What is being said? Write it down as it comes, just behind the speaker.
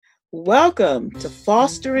Welcome to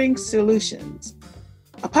Fostering Solutions,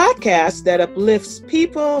 a podcast that uplifts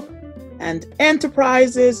people and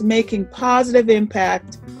enterprises making positive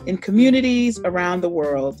impact in communities around the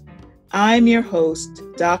world. I'm your host,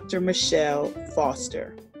 Dr. Michelle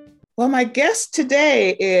Foster. Well, my guest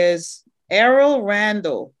today is Errol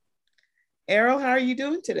Randall. Errol, how are you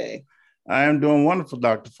doing today? I am doing wonderful,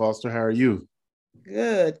 Dr. Foster. How are you?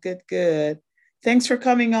 Good. Thanks for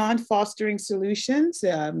coming on Fostering Solutions.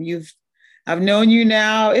 I've known you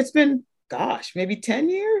now. It's been, maybe 10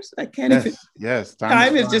 years. I can't even. Yes.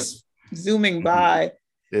 Time is just zooming by.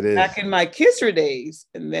 It is. Back in my Kisser days,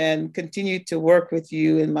 and then continued to work with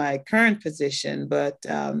you in my current position. But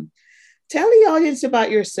tell the audience about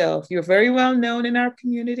yourself. You're very well known in our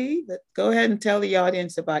community, but go ahead and tell the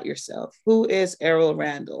audience about yourself. Who is Errol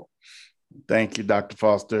Randall? Thank you, Dr.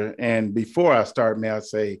 Foster. And before I start, may I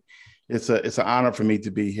say it's an honor for me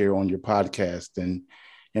to be here on your podcast. And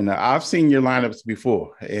I've seen your lineups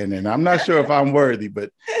before, and I'm not sure if I'm worthy, but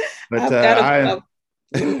a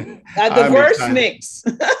diverse mix.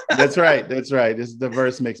 That's right. It's a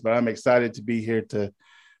diverse mix, but I'm excited to be here to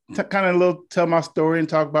kind of tell my story and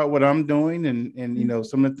talk about what I'm doing and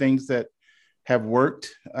some of the things that have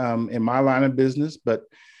worked in my line of business. But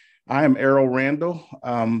I am Errol Randall,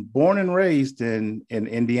 born and raised in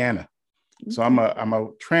Indiana. So I'm a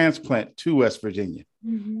transplant to West Virginia.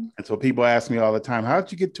 Mm-hmm. And so people ask me all the time, how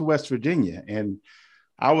did you get to West Virginia? And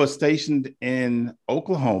I was stationed in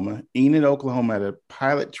Oklahoma, Enid, Oklahoma, at a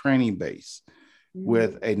pilot training base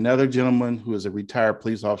with another gentleman who is a retired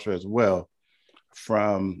police officer as well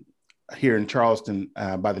from here in Charleston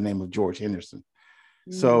by the name of George Henderson.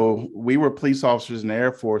 So we were police officers in the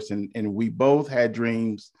Air Force, and we both had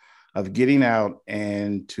dreams of getting out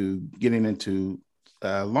and to getting into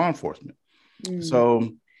law enforcement. So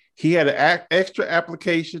he had an extra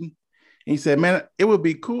application. And he said, man, it would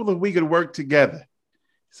be cool if we could work together.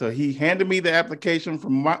 So he handed me the application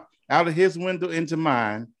from out of his window into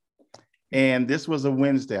mine. And this was a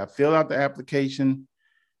Wednesday. I filled out the application,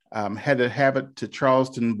 had to have it to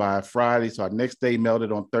Charleston by Friday. So our next day mailed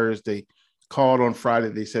it on Thursday, called on Friday.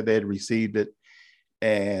 They said they had received it.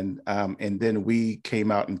 And then we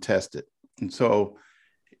came out and tested. And so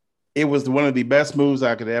it was one of the best moves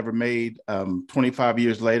I could have ever made. 25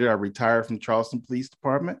 years later, I retired from Charleston Police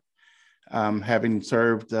Department, having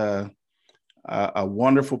served a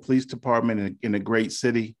wonderful police department in a great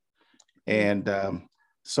city. And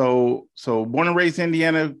so born and raised in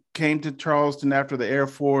Indiana, came to Charleston after the Air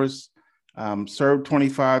Force, served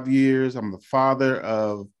 25 years. I'm the father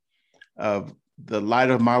of the light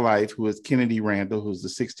of my life, who is Kennedy Randall, who's the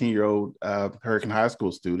 16-year-old Hurricane High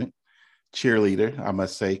School student, cheerleader, I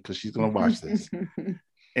must say, because she's going to watch this.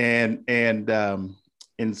 And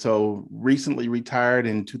so recently retired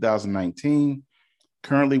in 2019,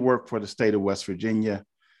 currently work for the state of West Virginia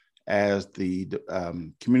as the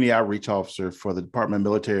community outreach officer for the Department of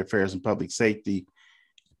Military Affairs and Public Safety,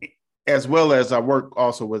 as well as I work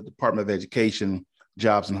also with the Department of Education,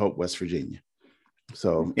 Jobs and Hope, West Virginia.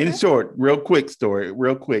 So in short, real quick,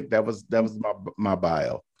 that was my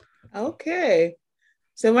bio. Okay.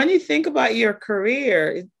 So when you think about your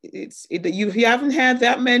career, you haven't had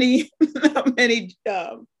that many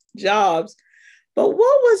jobs, but what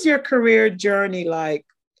was your career journey like?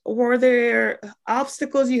 Were there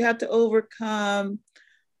obstacles you had to overcome?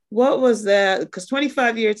 What was that? Because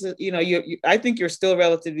 25 years, I think you're still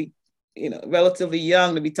relatively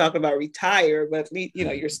young to be talking about retire, but at least,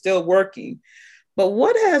 you're still working. But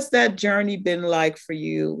what has that journey been like for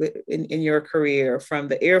you in your career, from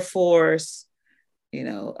the Air Force,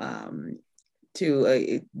 to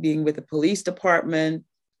being with the police department?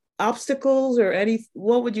 Obstacles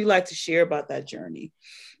what would you like to share about that journey?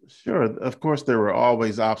 Sure. Of course, there were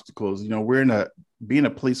always obstacles. Being a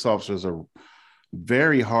police officer is a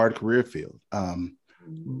very hard career field.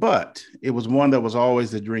 But it was one that was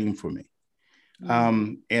always a dream for me.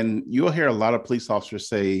 And you'll hear a lot of police officers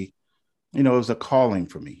say, it was a calling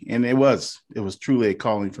for me. And it was truly a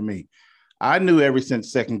calling for me. I knew ever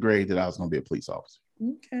since second grade that I was going to be a police officer.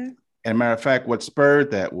 Okay. And matter of fact, what spurred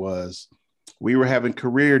that was we were having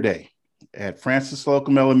career day at Francis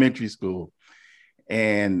Slocum Elementary School.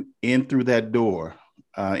 And in through that door,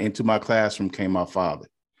 into my classroom came my father,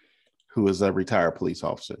 who is a retired police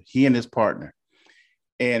officer, he and his partner.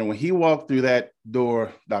 And when he walked through that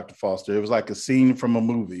door, Dr. Foster, it was like a scene from a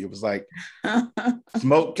movie. It was like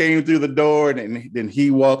smoke came through the door, and then he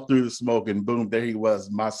walked through the smoke, and boom, there he was,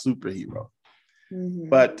 my superhero. Mm-hmm.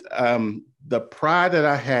 But the pride that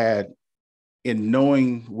I had in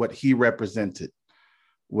knowing what he represented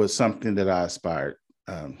was something that I aspired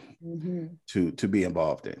to be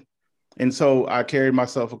involved in. And so I carried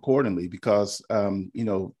myself accordingly because,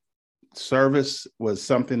 service was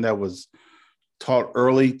something that was taught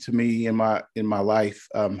early to me in my life,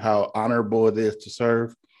 how honorable it is to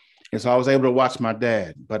serve. And so I was able to watch my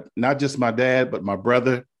dad, but not just my dad, but my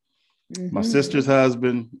brother, my sister's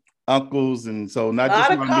husband, uncles. And so A not just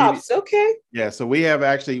lot of my immediate. cops. Okay. Yeah. So we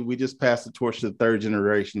just passed the torch to the third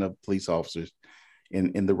generation of police officers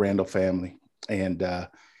in the Randall family. And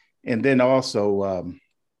then also,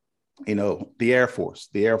 the Air Force.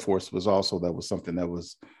 The Air Force was also, that was something that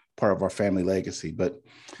was part of our family legacy. But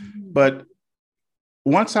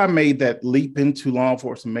once I made that leap into law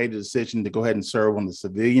enforcement, made the decision to go ahead and serve on the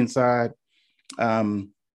civilian side, I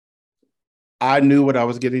knew what I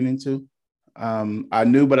was getting into. I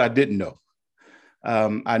knew, but I didn't know.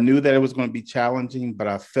 I knew that it was going to be challenging, but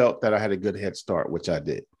I felt that I had a good head start, which I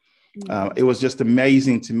did. It was just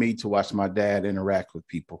amazing to me to watch my dad interact with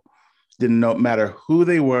people. Didn't know, matter who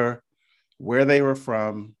they were, where they were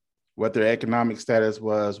from, what their economic status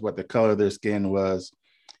was, what the color of their skin was.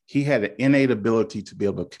 He had an innate ability to be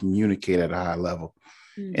able to communicate at a high level.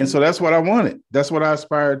 And so that's what I wanted. That's what I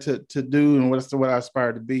aspired to do, and that's what I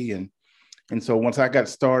aspired to be. And so once I got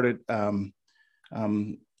started, that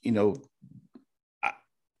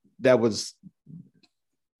was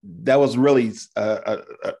really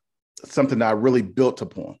something that I really built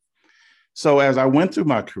upon. So as I went through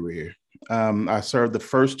my career, I served the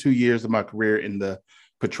first 2 years of my career in the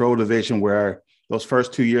patrol division, where those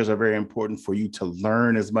first 2 years are very important for you to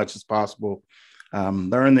learn as much as possible,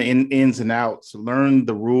 learn the ins and outs, learn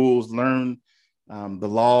the rules, learn the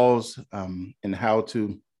laws, and how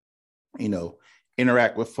to,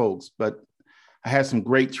 interact with folks. But I had some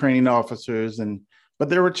great training officers, but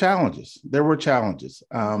there were challenges. There's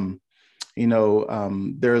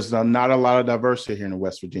not a lot of diversity here in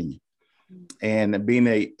West Virginia. And being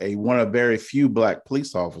a one of very few Black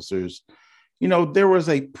police officers, there was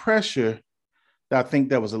a pressure that I think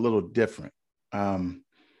that was a little different.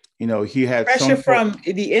 He had pressure from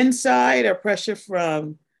the inside, or pressure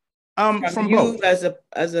from you both, as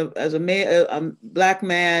a male, Black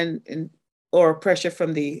man, or pressure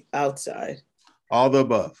from the outside. All the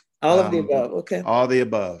above. All of the above. Okay. All the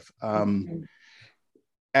above.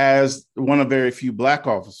 As one of very few Black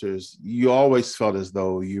officers, you always felt as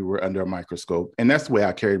though you were under a microscope. And that's the way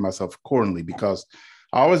I carried myself accordingly, because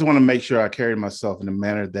I always want to make sure I carried myself in a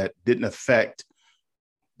manner that didn't affect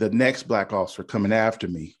the next Black officer coming after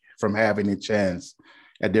me from having a chance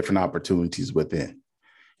at different opportunities within.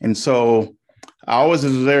 And so I always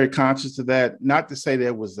was very conscious of that. Not to say that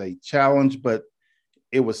it was a challenge, but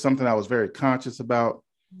it was something I was very conscious about.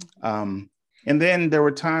 And then there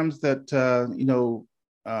were times that,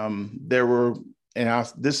 there were,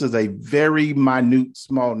 this is a very minute,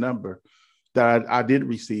 small number that I did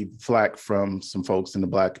receive flack from some folks in the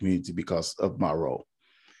Black community because of my role.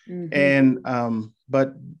 And,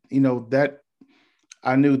 but, that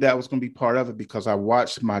I knew that was going to be part of it because I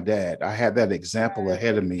watched my dad. I had that example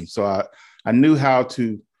ahead of me. So I knew how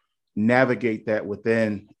to navigate that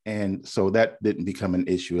within. And so that didn't become an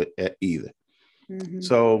issue at either.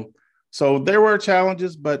 So there were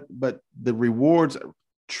challenges, but the rewards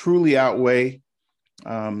truly outweigh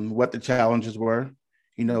what the challenges were.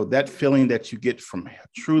 That feeling that you get from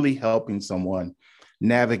truly helping someone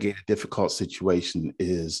navigate a difficult situation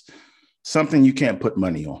is something you can't put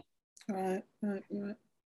money on. Right.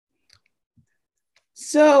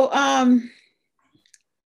 So,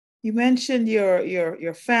 you mentioned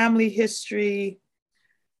your family history.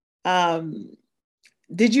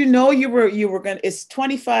 Did you know you were gonna? Is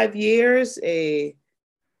 25 years a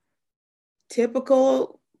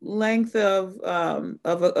typical length of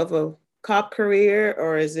a cop career,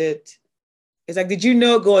 or is it? It's like, did you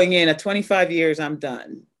know going in at 25 years I'm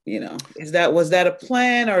done? Was that a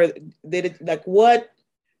plan, or did it, like, what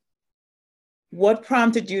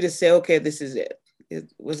prompted you to say, okay, this is it?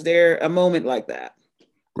 Was there a moment like that?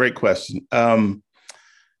 Great question. I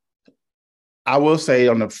will say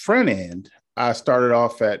on the front end, I started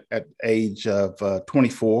off at age of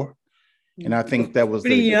 24. And I think that was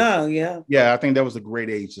pretty young. Yeah. Yeah. I think that was a great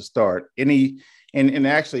age to start. And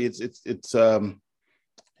actually it's to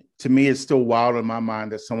me, it's still wild in my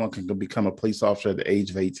mind that someone can become a police officer at the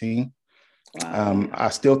age of 18. Wow. I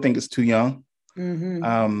still think it's too young.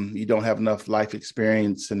 You don't have enough life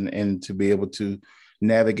experience and to be able to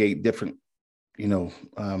navigate different,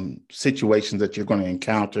 situations that you're going to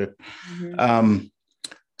encounter.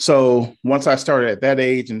 So once I started at that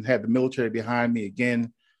age and had the military behind me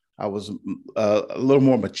again, I was a little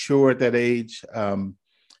more mature at that age. And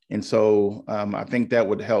so I think that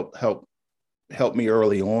would help me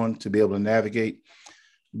early on to be able to navigate.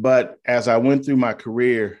 But as I went through my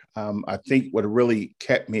career, I think what really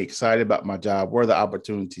kept me excited about my job were the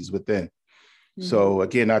opportunities within. So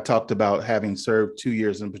again, I talked about having served 2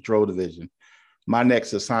 years in patrol division. My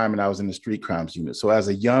next assignment, I was in the street crimes unit. So as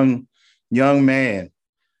a young man,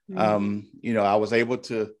 I was able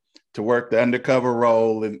to work the undercover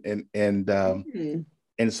role, and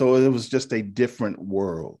so it was just a different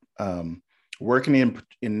world. Working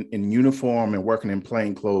in uniform and working in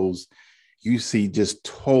plain clothes, you see just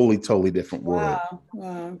totally different world.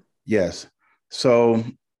 Wow. Yes. So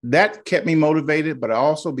that kept me motivated, but I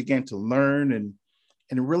also began to learn and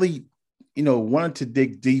really, wanted to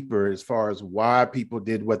dig deeper as far as why people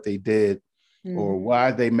did what they did, or why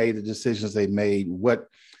they made the decisions they made, what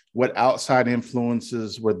outside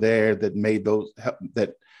influences were there that made those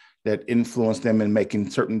that influenced them in making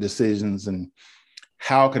certain decisions, and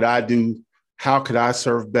how could I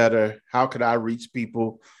serve better? How could I reach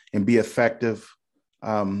people and be effective?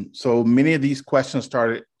 So many of these questions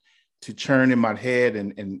started to churn in my head,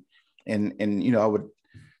 and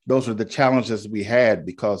those are the challenges we had,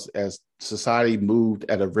 because as society moved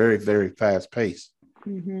at a very, very fast pace.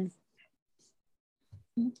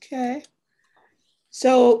 Okay.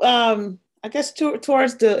 So I guess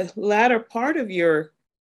towards the latter part of your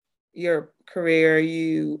career,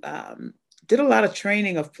 you did a lot of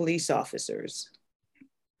training of police officers.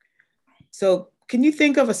 So can you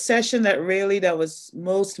think of a session that was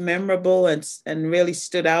most memorable and really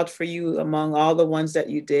stood out for you among all the ones that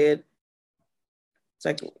you did? It's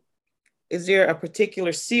like, is there a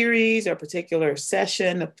particular series or a particular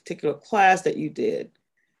session, a particular class that you did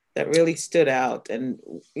that really stood out? And,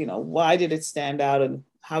 why did it stand out, and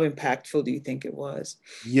how impactful do you think it was?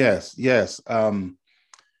 Yes. To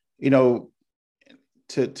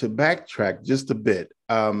backtrack just a bit,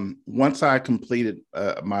 once I completed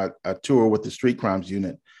my tour with the street crimes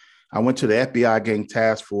unit, I went to the FBI gang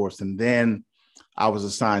task force, and then I was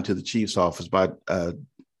assigned to the chief's office by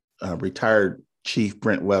retired Chief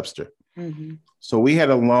Brent Webster. So we had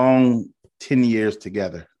a long 10 years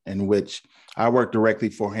together in which I worked directly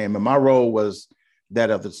for him. And my role was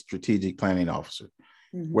that of the strategic planning officer,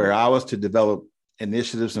 where I was to develop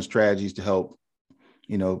initiatives and strategies to help,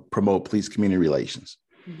 promote police community relations.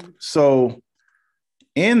 So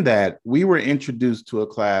in that, we were introduced to a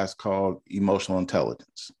class called emotional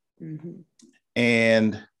intelligence.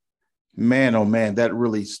 And man, oh man, that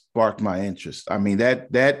really sparked my interest. I mean,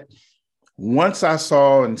 that once I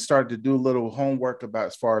saw and started to do a little homework about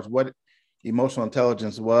as far as what emotional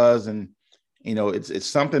intelligence was, and it's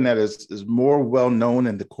something that is more well known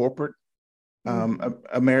in the corporate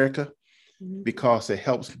America, because it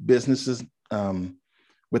helps businesses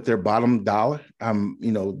with their bottom dollar.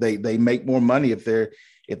 They make more money if they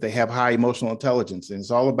have high emotional intelligence, and it's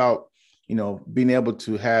all about being able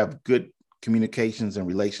to have good communications and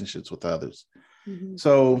relationships with others.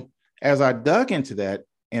 So as I dug into that,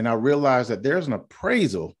 and I realized that there's an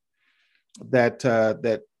appraisal that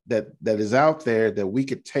is out there that we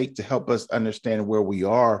could take to help us understand where we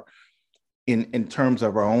are in terms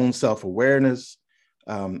of our own self-awareness,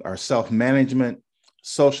 our self-management,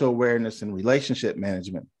 social awareness, and relationship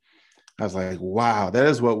management. I was like, wow, that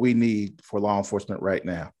is what we need for law enforcement right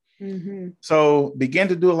now. So began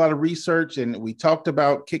to do a lot of research, and we talked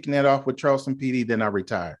about kicking that off with Charleston PD. Then I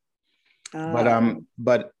retired. But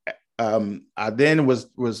I then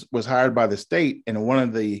was hired by the state, and one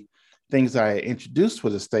of the things I introduced to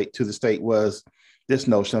the state was this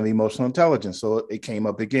notion of emotional intelligence. So it came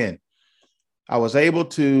up again. I was able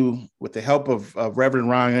to, with the help of Reverend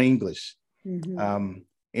Ron English,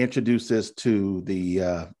 introduce this to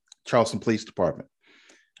the Charleston Police Department.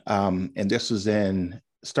 And this was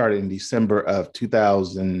started in December of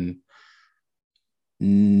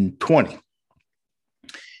 2020.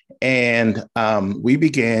 And we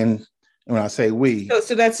began, when I say we.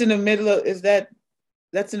 So that's in the middle of,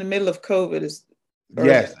 that's in the middle of COVID?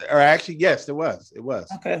 Yes, or actually, yes, it was.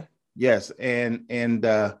 Okay. Yes. And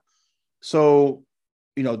so,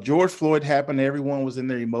 George Floyd happened. Everyone was in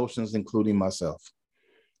their emotions, including myself.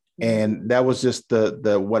 And that was just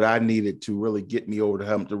the what I needed to really get me over the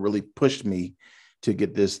hump, to really push me to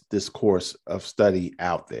get this course of study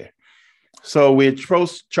out there. So we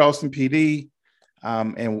approached Charleston PD,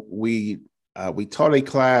 and we taught a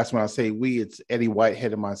class. When I say we, it's Eddie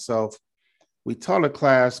Whitehead and myself. We taught a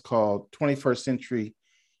class called 21st Century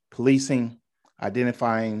Policing,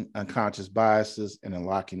 Identifying Unconscious Biases, and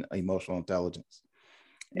Unlocking Emotional Intelligence.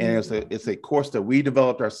 And it's a course that we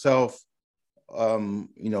developed ourselves,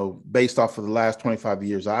 based off of the last 25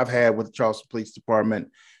 years I've had with the Charleston Police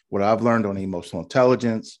Department, what I've learned on emotional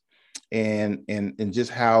intelligence, and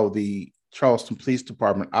just how the Charleston Police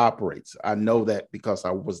Department operates. I know that because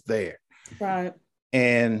I was there. Right.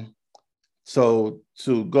 And so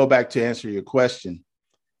to go back to answer your question,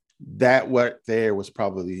 that what there was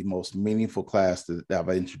probably the most meaningful class that I've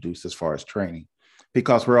introduced as far as training,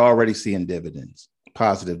 because we're already seeing dividends,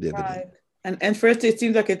 positive dividends. Right. And first, it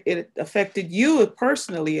seems like it affected you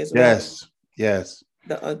personally as well. Yes, yes.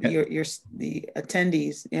 The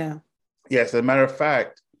attendees, yeah. Yes, as a matter of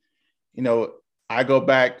fact, I go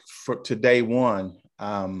back to day one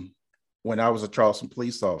when I was a Charleston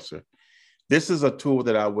police officer. This is a tool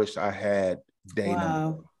that I wish I had day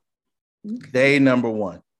number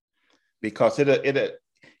one, because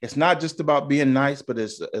it's not just about being nice, but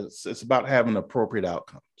it's about having appropriate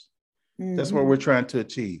outcomes. Mm-hmm. That's what we're trying to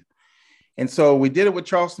achieve. And so we did it with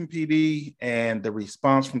Charleston PD, and the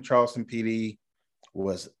response from Charleston PD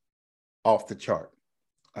was off the chart.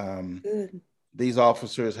 These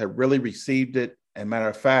officers have really received it. And matter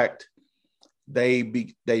of fact,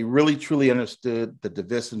 they really truly understood the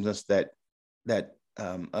divisiveness that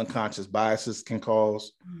unconscious biases can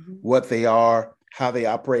cause, what they are, how they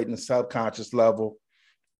operate in the subconscious level.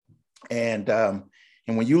 And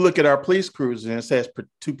when you look at our police cruisers and it says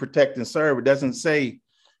to protect and serve, it doesn't say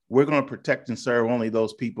we're going to protect and serve only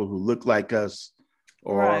those people who look like us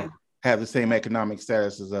or have the same economic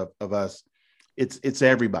status of us. It's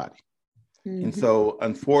everybody. Mm-hmm. And so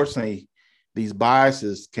unfortunately, these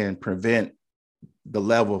biases can prevent the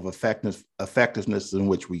level of effectiveness in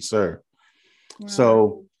which we serve. Wow.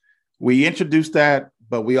 So we introduced that,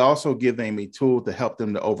 but we also give them a tool to help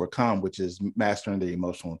them to overcome, which is mastering their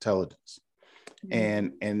emotional intelligence.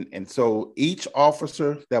 Mm-hmm. And so each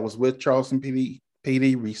officer that was with Charleston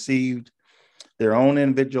PD received their own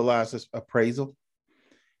individualized appraisal,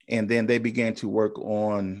 and then they began to work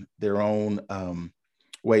on their own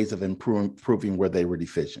ways of improving where they were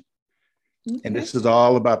deficient. Okay. And this is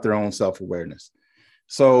all about their own self-awareness.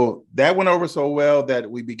 So that went over so well that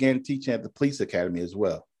we began teaching at the police academy as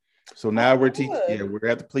well. So now we're teaching, we're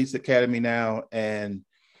at the police academy now. And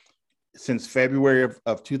since February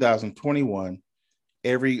of 2021,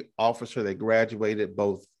 every officer that graduated,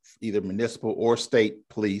 both either municipal or state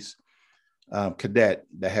police cadet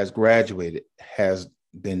that has graduated, has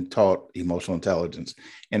been taught emotional intelligence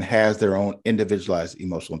and has their own individualized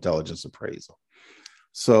emotional intelligence appraisal.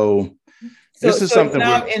 So this is something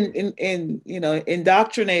now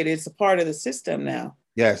indoctrinated. It's a part of the system now.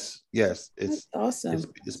 Yes. It's That's awesome.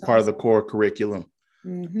 It's part of the core curriculum.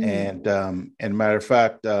 Mm-hmm. And matter of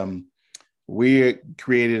fact, we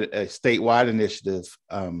created a statewide initiative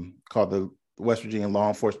called the West Virginia Law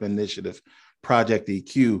Enforcement Initiative, Project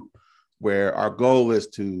EQ, where our goal is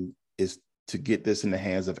to get this in the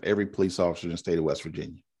hands of every police officer in the state of West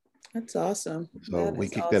Virginia. That's awesome. So we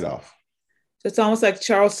kicked that off. So it's almost like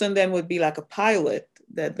Charleston then would be like a pilot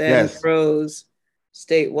that then grows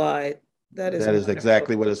statewide. That is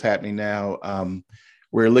exactly what is happening now.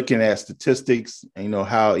 We're looking at statistics,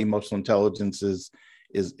 how emotional intelligence is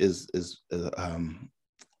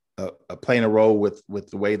playing a role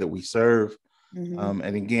with the way that we serve. Mm-hmm.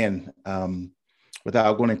 And again,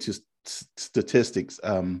 without going into statistics,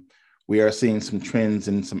 we are seeing some trends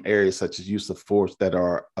in some areas such as use of force that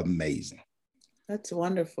are amazing. That's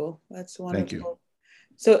wonderful. Thank you.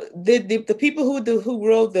 So the people who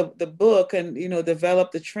wrote the book and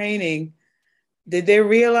developed the training, did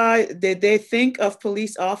they think of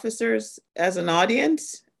police officers as an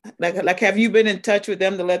audience? Like have you been in touch with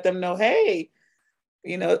them to let them know, hey,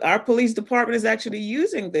 our police department is actually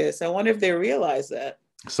using this? I wonder if they realize that.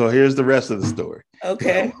 So here's the rest of the story.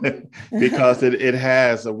 Okay. Because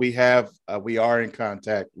we are in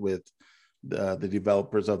contact with the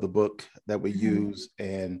developers of the book that we use,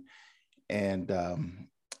 and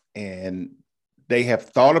they have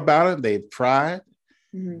thought about it. They've tried,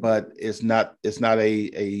 but it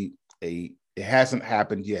hasn't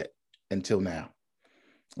happened yet until now.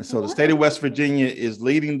 And so the state of West Virginia is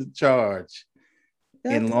leading the charge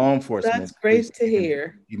in law enforcement. That's great to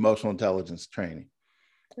hear. Emotional intelligence training.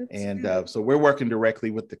 So we're working directly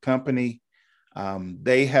with the company.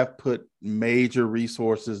 They have put major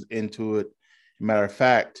resources into it. Matter of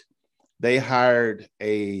fact, they hired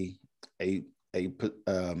a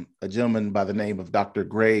gentleman by the name of Dr.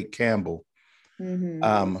 Greg Campbell,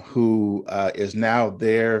 who is now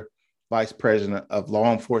their vice president of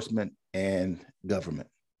law enforcement and government.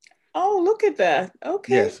 Oh, look at that.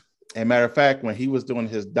 Okay. Yes. And matter of fact, when he was doing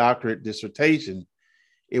his doctorate dissertation,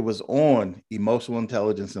 it was on emotional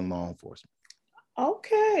intelligence in law enforcement.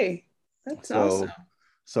 Okay. That's awesome.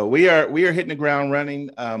 So we are hitting the ground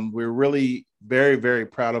running. We're really very, very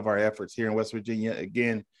proud of our efforts here in West Virginia.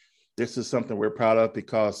 Again, this is something we're proud of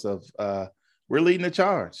because of we're leading the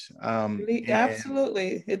charge. And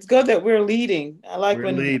Absolutely. It's good that we're leading. I like we're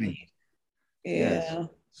when we leading. lead. Yes. Yeah.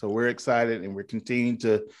 So we're excited and we're continuing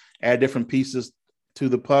to add different pieces to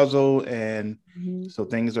the puzzle. And so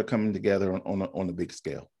things are coming together on a big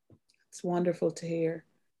scale. It's wonderful to hear.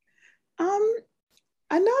 Um,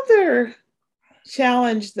 Another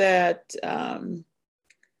challenge that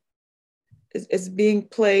is being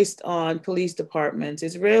placed on police departments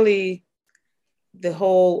is really the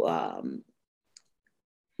whole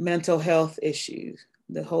mental health issues,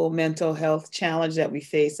 the whole mental health challenge that we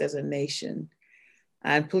face as a nation.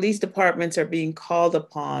 And police departments are being called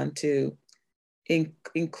upon to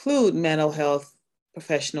include mental health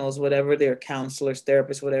professionals, whatever their counselors,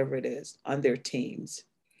 therapists, whatever it is, on their teams.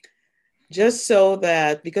 Just so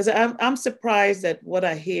that, because I'm surprised at what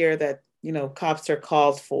I hear that, cops are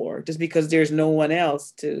called for just because there's no one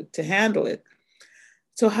else to handle it.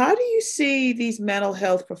 So how do you see these mental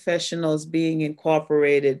health professionals being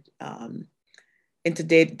incorporated into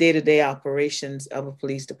day-to-day operations of a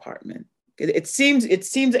police department?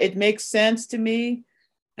 It makes sense to me.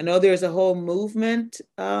 I know there's a whole movement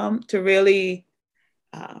to really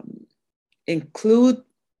include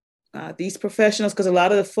these professionals, because a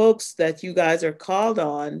lot of the folks that you guys are called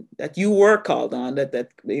on, that you were called on,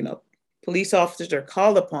 that police officers are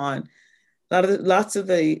called upon. Lots of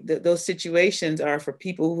those situations are for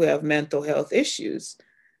people who have mental health issues.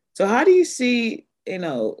 So how do you see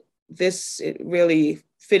this really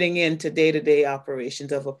fitting into day-to-day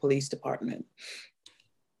operations of a police department?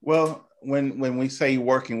 Well, when we say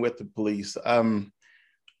working with the police,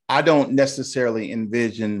 I don't necessarily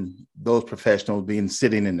envision those professionals being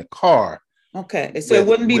sitting in the car. Okay, so it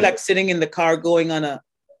wouldn't be like sitting in the car going on a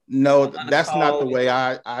no, that's not the way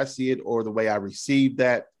I see it or the way I receive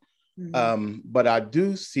that. But I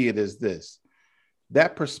do see it as this,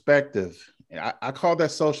 that perspective. I call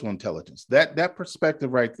that social intelligence. That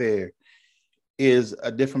perspective right there is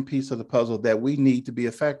a different piece of the puzzle that we need to be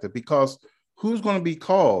effective, because who's going to be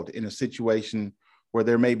called in a situation where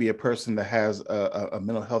there may be a person that has a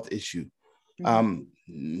mental health issue?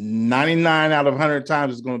 99 out of 100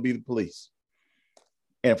 times is going to be the police.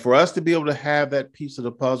 And for us to be able to have that piece of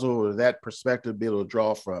the puzzle or that perspective to be able to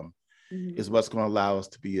draw from is what's going to allow us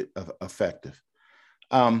to be effective.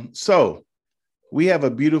 So we have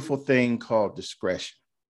a beautiful thing called discretion.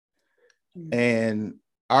 And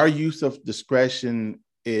our use of discretion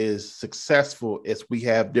is successful as we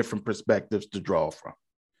have different perspectives to draw from.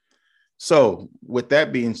 So with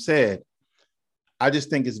that being said, I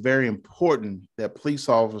just think it's very important that police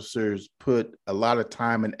officers put a lot of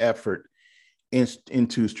time and effort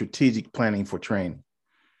into strategic planning for training.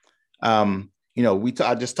 I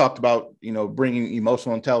just talked about, bringing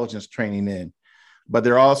emotional intelligence training in, but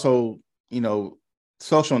there are also,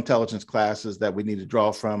 social intelligence classes that we need to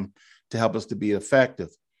draw from to help us to be effective.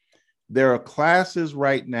 There are classes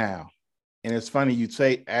right now, and it's funny you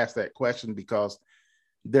ask that question, because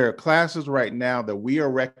there are classes right now that we are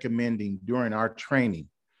recommending during our training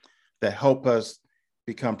that help us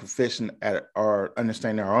become proficient at our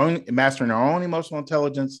understanding mastering our own emotional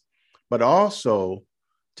intelligence, but also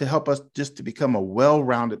to help us just to become a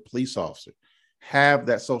well-rounded police officer, have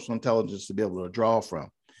that social intelligence to be able to draw from.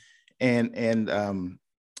 And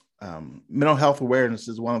mental health awareness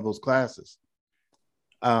is one of those classes.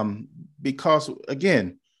 Because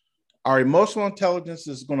again, our emotional intelligence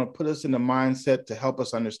is going to put us in the mindset to help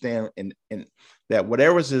us understand and that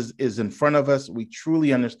whatever is in front of us, we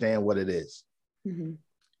truly understand what it is.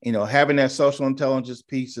 Having that social intelligence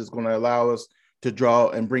piece is going to allow us to draw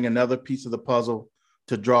and bring another piece of the puzzle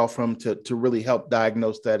to draw from to really help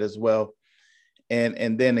diagnose that as well.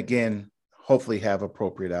 And then again, hopefully have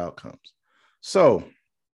appropriate outcomes. So,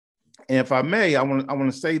 and if I may, I want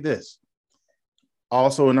to say this.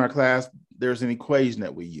 Also in our class, there's an equation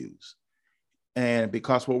that we use. And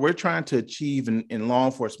because what we're trying to achieve in law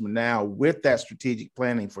enforcement now with that strategic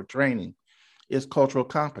planning for training is cultural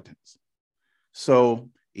competence. So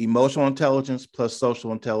emotional intelligence plus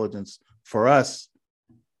social intelligence for us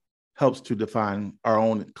helps to define our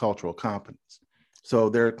own cultural competence. So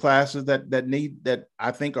there are classes that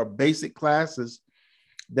I think are basic classes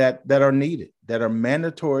that are needed, that are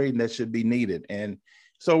mandatory, and that should be needed. And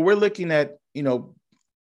so we're looking at,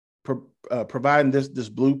 providing this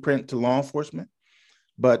blueprint to law enforcement,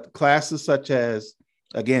 but classes such as,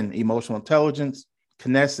 again, emotional intelligence,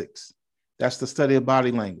 kinesics, that's the study of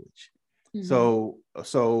body language. So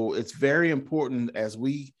it's very important as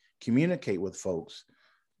we communicate with folks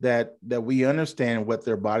that we understand what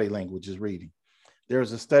their body language is reading. There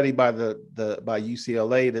was a study by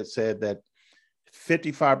UCLA that said that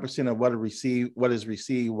 55% of what is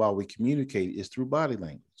received while we communicate is through body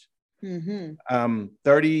language. Mm-hmm.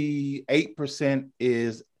 38%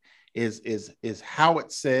 is how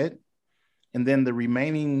it's said, and then the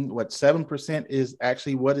remaining 7% is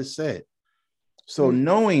actually what is said. So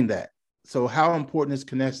knowing that, so how important is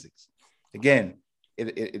kinesics? Again,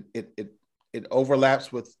 it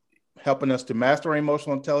overlaps with helping us to master our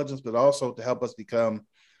emotional intelligence, but also to help us become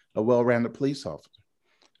a well-rounded police officer.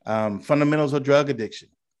 Fundamentals of drug addiction.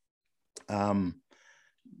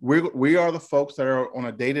 We are the folks that are on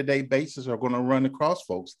a day-to-day basis are going to run across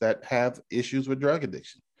folks that have issues with drug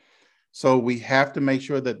addiction. So we have to make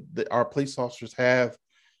sure that our police officers have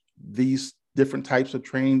these different types of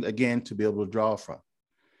training, again, to be able to draw from.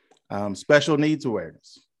 Special needs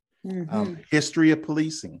awareness, history of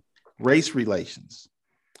policing, race relations,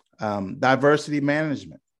 diversity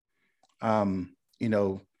management.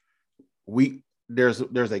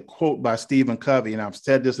 There's a quote by Stephen Covey, and I've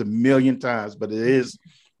said this a million times, but it is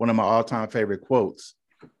one of my all-time favorite quotes.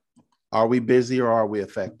 Are we busy or are we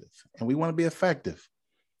effective? And we want to be effective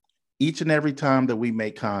each and every time that we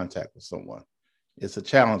make contact with someone. It's a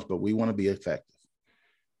challenge, but we want to be effective.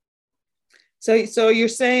 So you're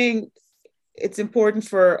saying it's important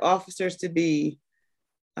for officers to be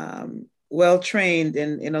well trained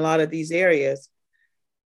in a lot of these areas.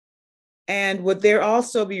 And would there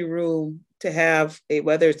also be room to have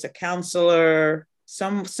whether it's a counselor,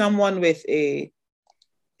 someone with a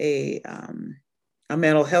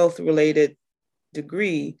mental health related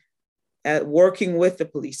degree at working with the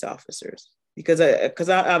police officers? Because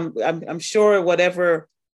I'm sure whatever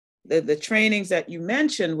the trainings that you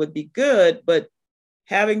mentioned would be good, but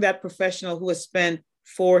having that professional who has spent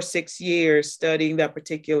 4-6 years studying that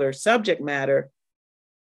particular subject matter,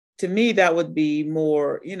 to me, that would be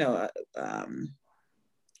more,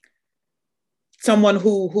 someone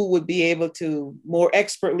who would be able to more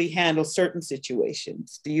expertly handle certain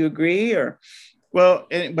situations. Do you agree? Or well,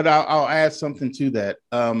 but I'll add something to that.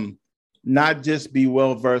 Not just be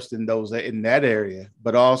well versed in that area,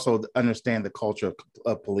 but also understand the culture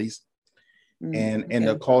of police and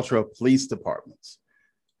the culture of police departments.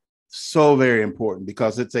 So very important,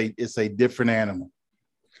 because it's a different animal.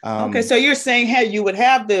 Okay, so you're saying, hey, you would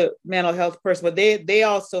have the mental health person, but they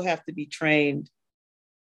also have to be trained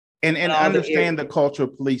and understand the culture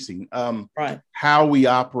of policing, right? How we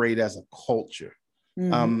operate as a culture.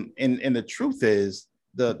 And the truth is,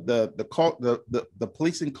 the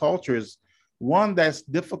policing culture is one that's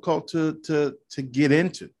difficult to get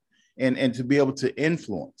into and to be able to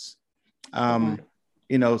influence. So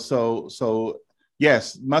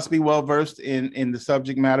yes, must be well versed in the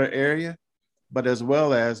subject matter area, but as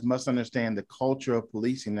well as must understand the culture of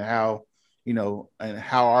policing and how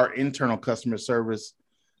our internal customer service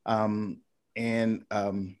and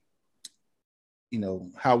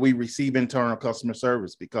how we receive internal customer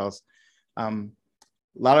service, because a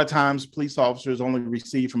lot of times police officers only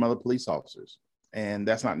receive from other police officers, and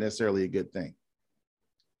that's not necessarily a good thing.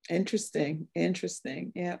 Interesting.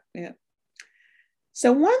 Yeah.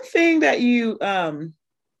 So one thing that you've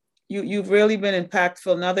really been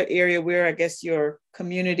impactful, another area where I guess your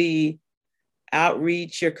community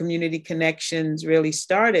outreach, your community connections really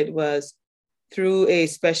started, was through a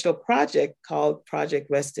special project called Project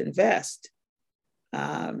West Invest.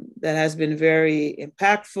 That has been very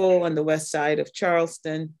impactful on the west side of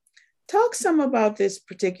Charleston. Talk some about this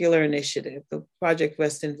particular initiative, the Project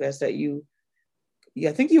West Invest, that you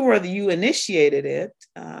initiated it,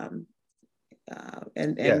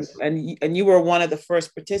 Yes. and you were one of the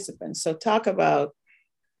first participants. So talk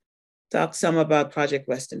some about Project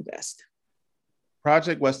West Invest.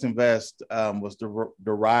 Project West Invest was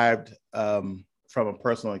derived from a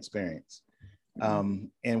personal experience.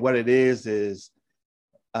 And what it is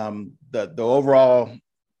the overall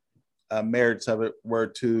merits of it were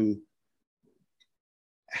to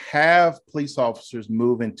have police officers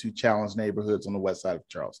move into challenged neighborhoods on the west side of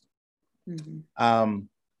Charleston.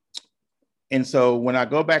 And so when I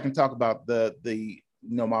go back and talk about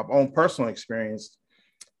my own personal experience,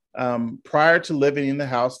 prior to living in the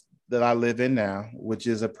house that I live in now, which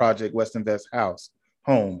is a Project West Invest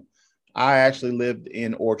home, I actually lived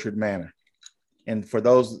in Orchard Manor. And for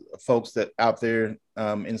those folks that out there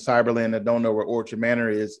in Cyberland that don't know where Orchard Manor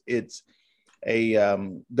is, it's a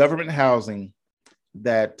government housing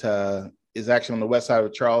that is actually on the west side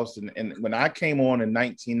of Charleston. And when I came on in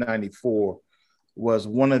 1994, was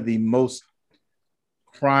one of the most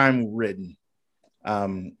crime-ridden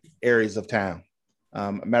areas of town.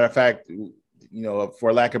 Matter of fact,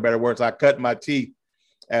 for lack of better words, I cut my teeth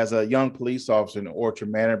as a young police officer in Orchard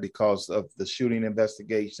Manor because of the shooting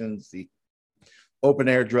investigations, the open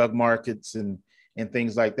air drug markets, and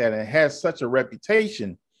things like that. And it has such a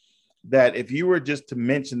reputation that if you were just to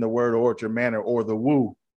mention the word Orchard Manor or the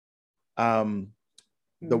Woo, the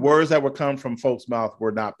words that would come from folks' mouth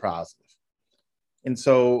were not positive. And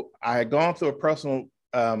so I had gone through a personal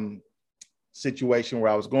situation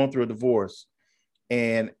where I was going through a divorce,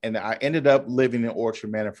 and I ended up living in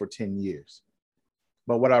Orchard Manor for 10 years.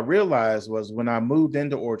 But what I realized was when I moved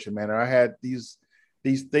into Orchard Manor, I had these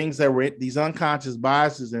things that were these unconscious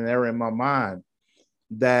biases and error in my mind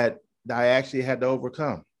that I actually had to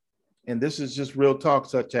overcome. And this is just real talk,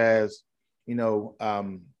 such as,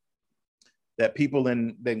 that people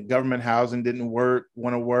in government housing didn't want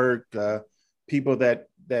to work. People that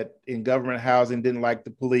in government housing didn't like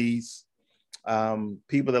the police.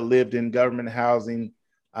 People that lived in government housing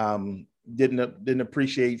didn't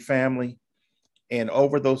appreciate family. And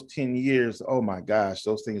over those 10 years, oh my gosh,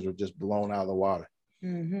 those things were just blown out of the water.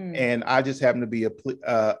 Mm-hmm. And I just happened to be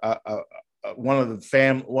one of the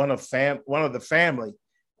family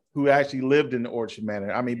who actually lived in the Orchard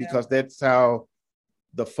Manor. I mean, because that's how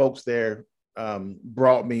the folks there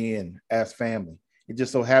brought me in as family. It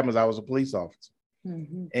just so happens I was a police officer.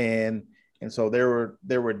 Mm-hmm. And so there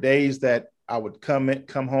were days that I would come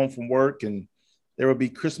home from work, and there would be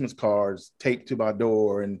Christmas cards taped to my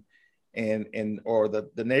door, or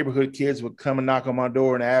the neighborhood kids would come and knock on my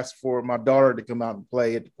door and ask for my daughter to come out and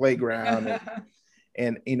play at the playground.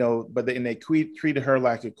 and they treated her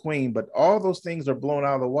like a queen. But all those things are blown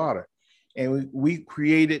out of the water. And we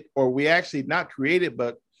created, or we actually not created,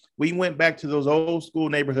 but we went back to those old school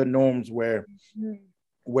neighborhood norms where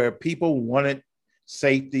people wanted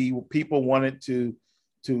safety, people wanted to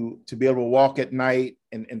be able to walk at night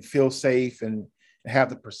and feel safe and have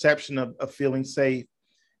the perception of feeling safe,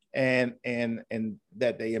 and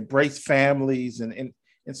that they embrace families and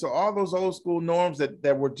so all those old school norms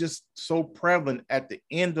that were just so prevalent at the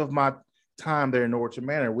end of my time there in Orchard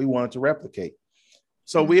Manor, we wanted to replicate.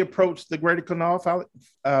 So we approached the Greater Kanawha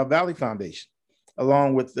Valley Foundation,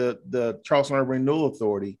 along with the Charleston Urban Renewal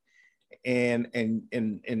Authority, and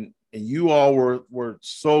you all were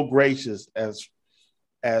so gracious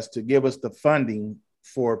as to give us the funding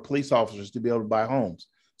for police officers to be able to buy homes.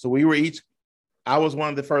 So I was one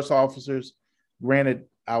of the first officers. Granted,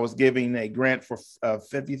 I was giving a grant for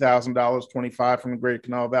 $50,000, $25 from the Greater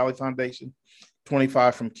Kanawha Valley Foundation,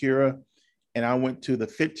 $25 from Cura, and I went to the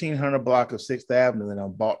 1500 block of 6th Avenue and I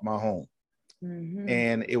bought my home. Mm-hmm.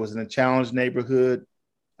 And it was in a challenged neighborhood.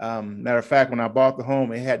 Matter of fact, when I bought the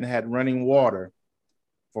home, it hadn't had running water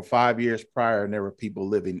for 5 years prior, and there were people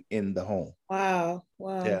living in the home. Wow.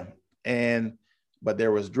 Yeah. But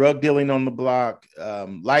there was drug dealing on the block.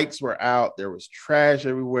 Lights were out. There was trash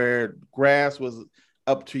everywhere. Grass was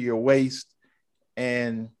up to your waist.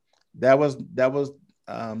 And that was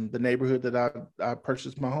the neighborhood that I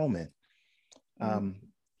purchased my home in.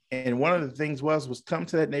 And one of the things was come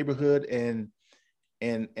to that neighborhood and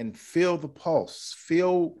feel the pulse,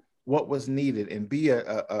 feel what was needed, and be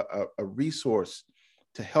a resource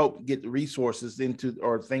to help get the resources into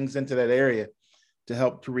that area to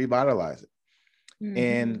help to revitalize it.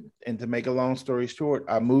 Mm-hmm. And to make a long story short,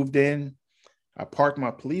 I moved in, I parked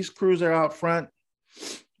my police cruiser out front.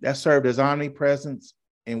 That served as omnipresence,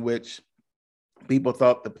 in which people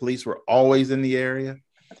thought the police were always in the area.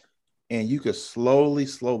 And you could slowly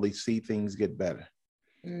see things get better,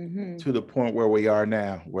 mm-hmm. to the point where we are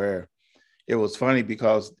now, where it was funny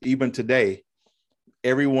because even today,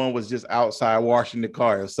 everyone was just outside washing the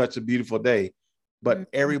car. It was such a beautiful day, but mm-hmm.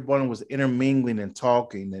 everyone was intermingling and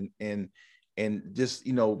talking and just,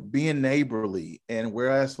 being neighborly. And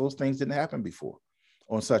whereas those things didn't happen before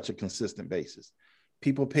on such a consistent basis.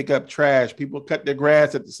 People pick up trash, people cut their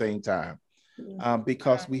grass at the same time,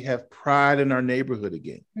 because we have pride in our neighborhood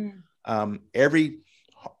again. Mm-hmm. Every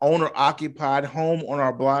owner-occupied home on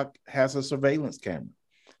our block has a surveillance camera.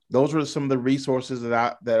 Those were some of the resources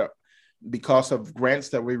that because of grants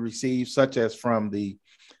that we received, such as from the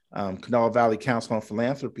Kanawha Valley Council on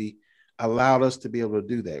Philanthropy, allowed us to be able to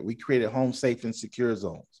do that. We created home safe and secure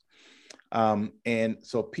zones. And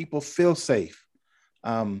so people feel safe.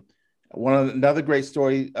 Another great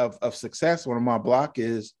story of success on my block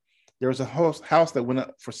is there was a house that went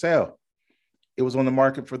up for sale. It was on the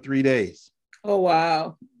market for 3 days. Oh,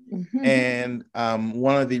 wow. And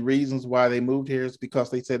one of the reasons why they moved here is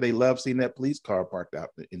because they said they love seeing that police car parked out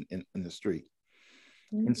in the street.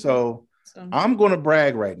 Mm-hmm. And so I'm going to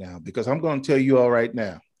brag right now, because I'm going to tell you all right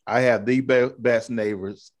now, I have the best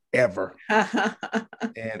neighbors ever.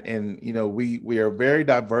 and we are a very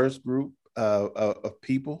diverse group of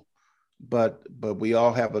people, but we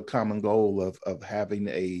all have a common goal of having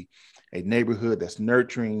a neighborhood that's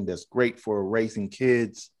nurturing, that's great for raising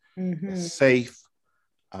kids, mm-hmm. that's safe,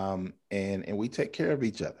 and we take care of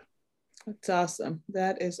each other. That's awesome.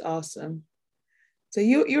 That is awesome. So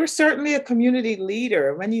you're certainly a community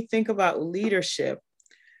leader. When you think about leadership,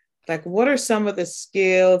 like what are some of the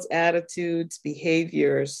skills, attitudes,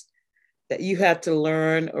 behaviors that you had to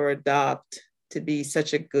learn or adopt to be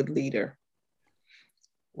such a good leader?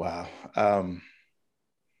 Wow.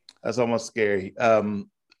 That's almost scary.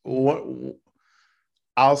 What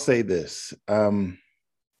I'll say this.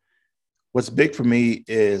 What's big for me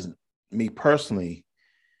is me personally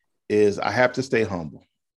is I have to stay humble.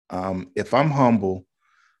 If I'm humble,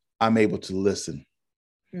 I'm able to listen,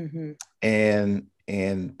 Mm-hmm.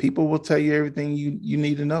 and people will tell you everything you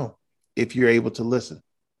need to know if you're able to listen.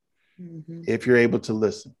 Mm-hmm. If you're able to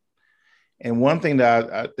listen, and one thing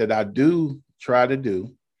that I do try to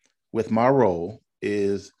do with my role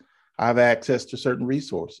is I have access to certain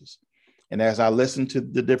resources, and as I listen to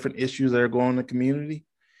the different issues that are going on in the community,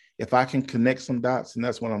 if I can connect some dots, and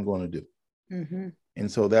that's what I'm going to do. Mm-hmm. And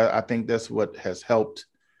so that I think that's what has helped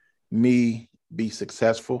me be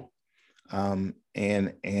successful. And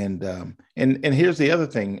here's the other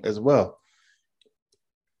thing as well.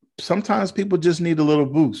 Sometimes people just need a little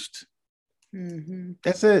boost. Mm-hmm.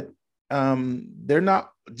 That's it. They're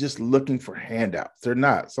not just looking for handouts. They're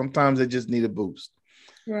not. Sometimes they just need a boost,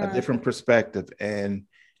 a Right. different perspective, and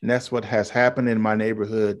that's what has happened in my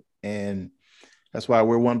neighborhood. And that's why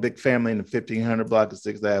we're one big family in the 1500 block of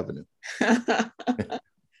 6th Avenue.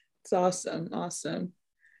 It's awesome. Awesome.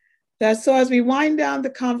 That's so as we wind down the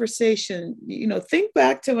conversation, think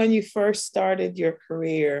back to when you first started your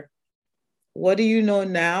career. What do you know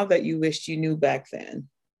now that you wished you knew back then?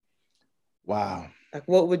 Wow. Like,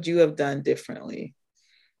 what would you have done differently?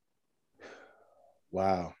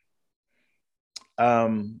 Wow.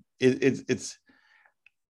 It's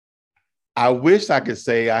I wish I could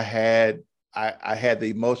say I had the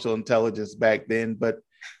emotional intelligence back then, but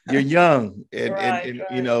you're young Right,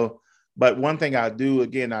 and right. but one thing I do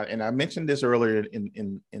again, and I mentioned this earlier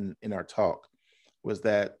in our talk, was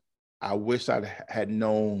that I wish I had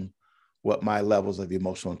known what my levels of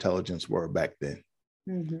emotional intelligence were back then,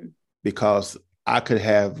 Mm-hmm. because I could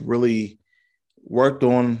have really worked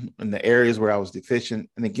on in the areas where I was deficient.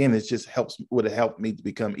 And again, it just would have helped me to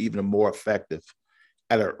become even more effective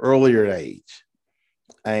at an earlier age,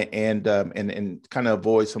 and kind of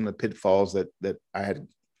avoid some of the pitfalls that I had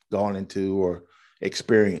gone into or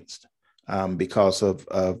experienced, because of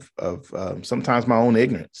sometimes my own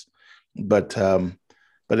ignorance. But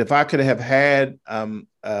if I could have had an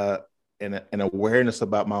awareness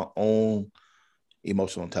about my own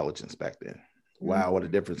emotional intelligence back then, Mm-hmm. wow, what a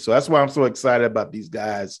difference! So that's why I'm so excited about these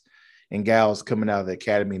guys and gals coming out of the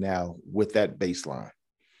academy now with that baseline.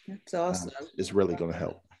 That's awesome. It's really going to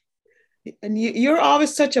help. And you're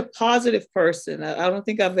always such a positive person. I don't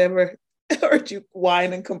think I've ever heard you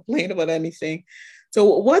whine and complain about anything. So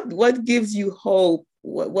what gives you hope?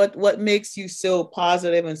 What makes you so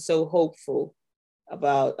positive and so hopeful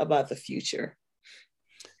about the future?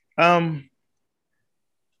 Um,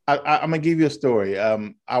 I'm gonna give you a story.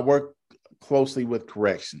 I work closely with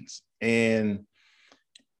corrections, and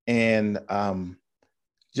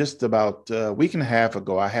just about a week and a half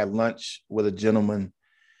ago, I had lunch with a gentleman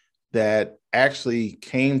that actually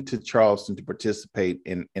came to Charleston to participate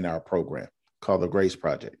in our program called the Grace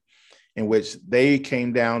Project, in which they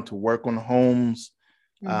came down to work on homes,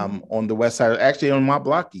 on the west side, actually on my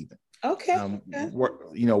block even. Okay. Okay.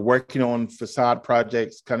 Working on facade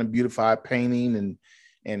projects, kind of beautify painting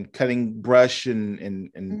and cutting brush and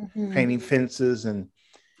Mm-hmm. painting fences and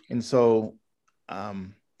so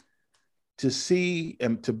to see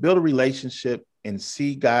and to build a relationship and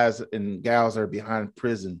see guys and gals that are behind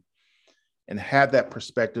prison and have that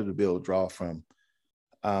perspective to be able to draw from,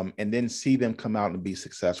 and then see them come out and be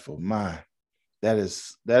successful. That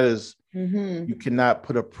is Mm-hmm. you cannot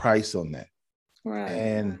put a price on that. Right.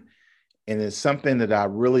 And it's something that I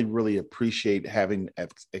really, really appreciate having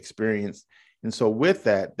experienced. And so with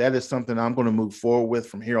that, that is something I'm going to move forward with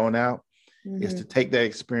from here on out, is Mm-hmm. to take that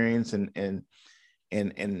experience and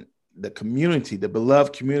the community, the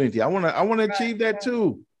beloved community. I want to achieve that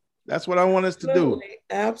too. That's what I want us to do. Absolutely.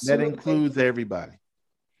 That Absolutely. includes everybody.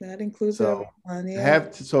 That includes So everyone. Yeah.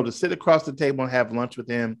 to sit across the table and have lunch with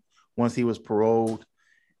him once he was paroled,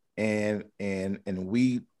 and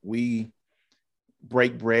we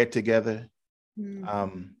break bread together, Mm.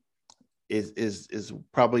 um, is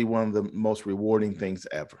probably one of the most rewarding things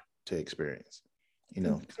ever to experience. That's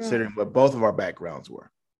right. Considering what both of our backgrounds were.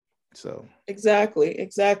 So Exactly.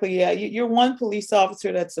 Exactly. Yeah. You're one police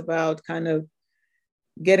officer that's about kind of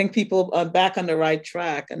getting people back on the right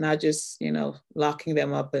track and not just, locking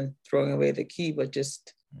them up and throwing away the key, but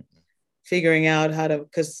just figuring out how to,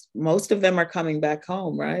 because most of them are coming back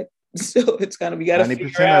home, right? So it's kind of, you got to figure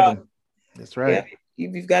 90% of out, them. That's yeah, right.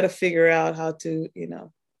 you've got to figure out how to,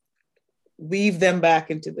 weave them back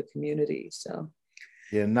into the community. So,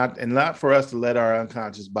 Yeah, not for us to let our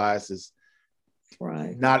unconscious biases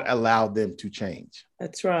right. not allow them to change.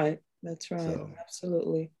 That's right. That's right. So,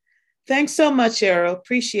 Absolutely. Thanks so much, Errol.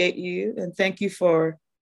 Appreciate you. And thank you for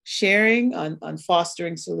sharing on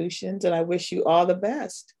fostering solutions. And I wish you all the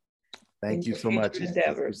best in thank you your so future much.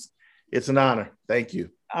 endeavors. It's an honor. Thank you.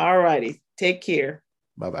 All righty. Take care.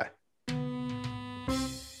 Bye-bye.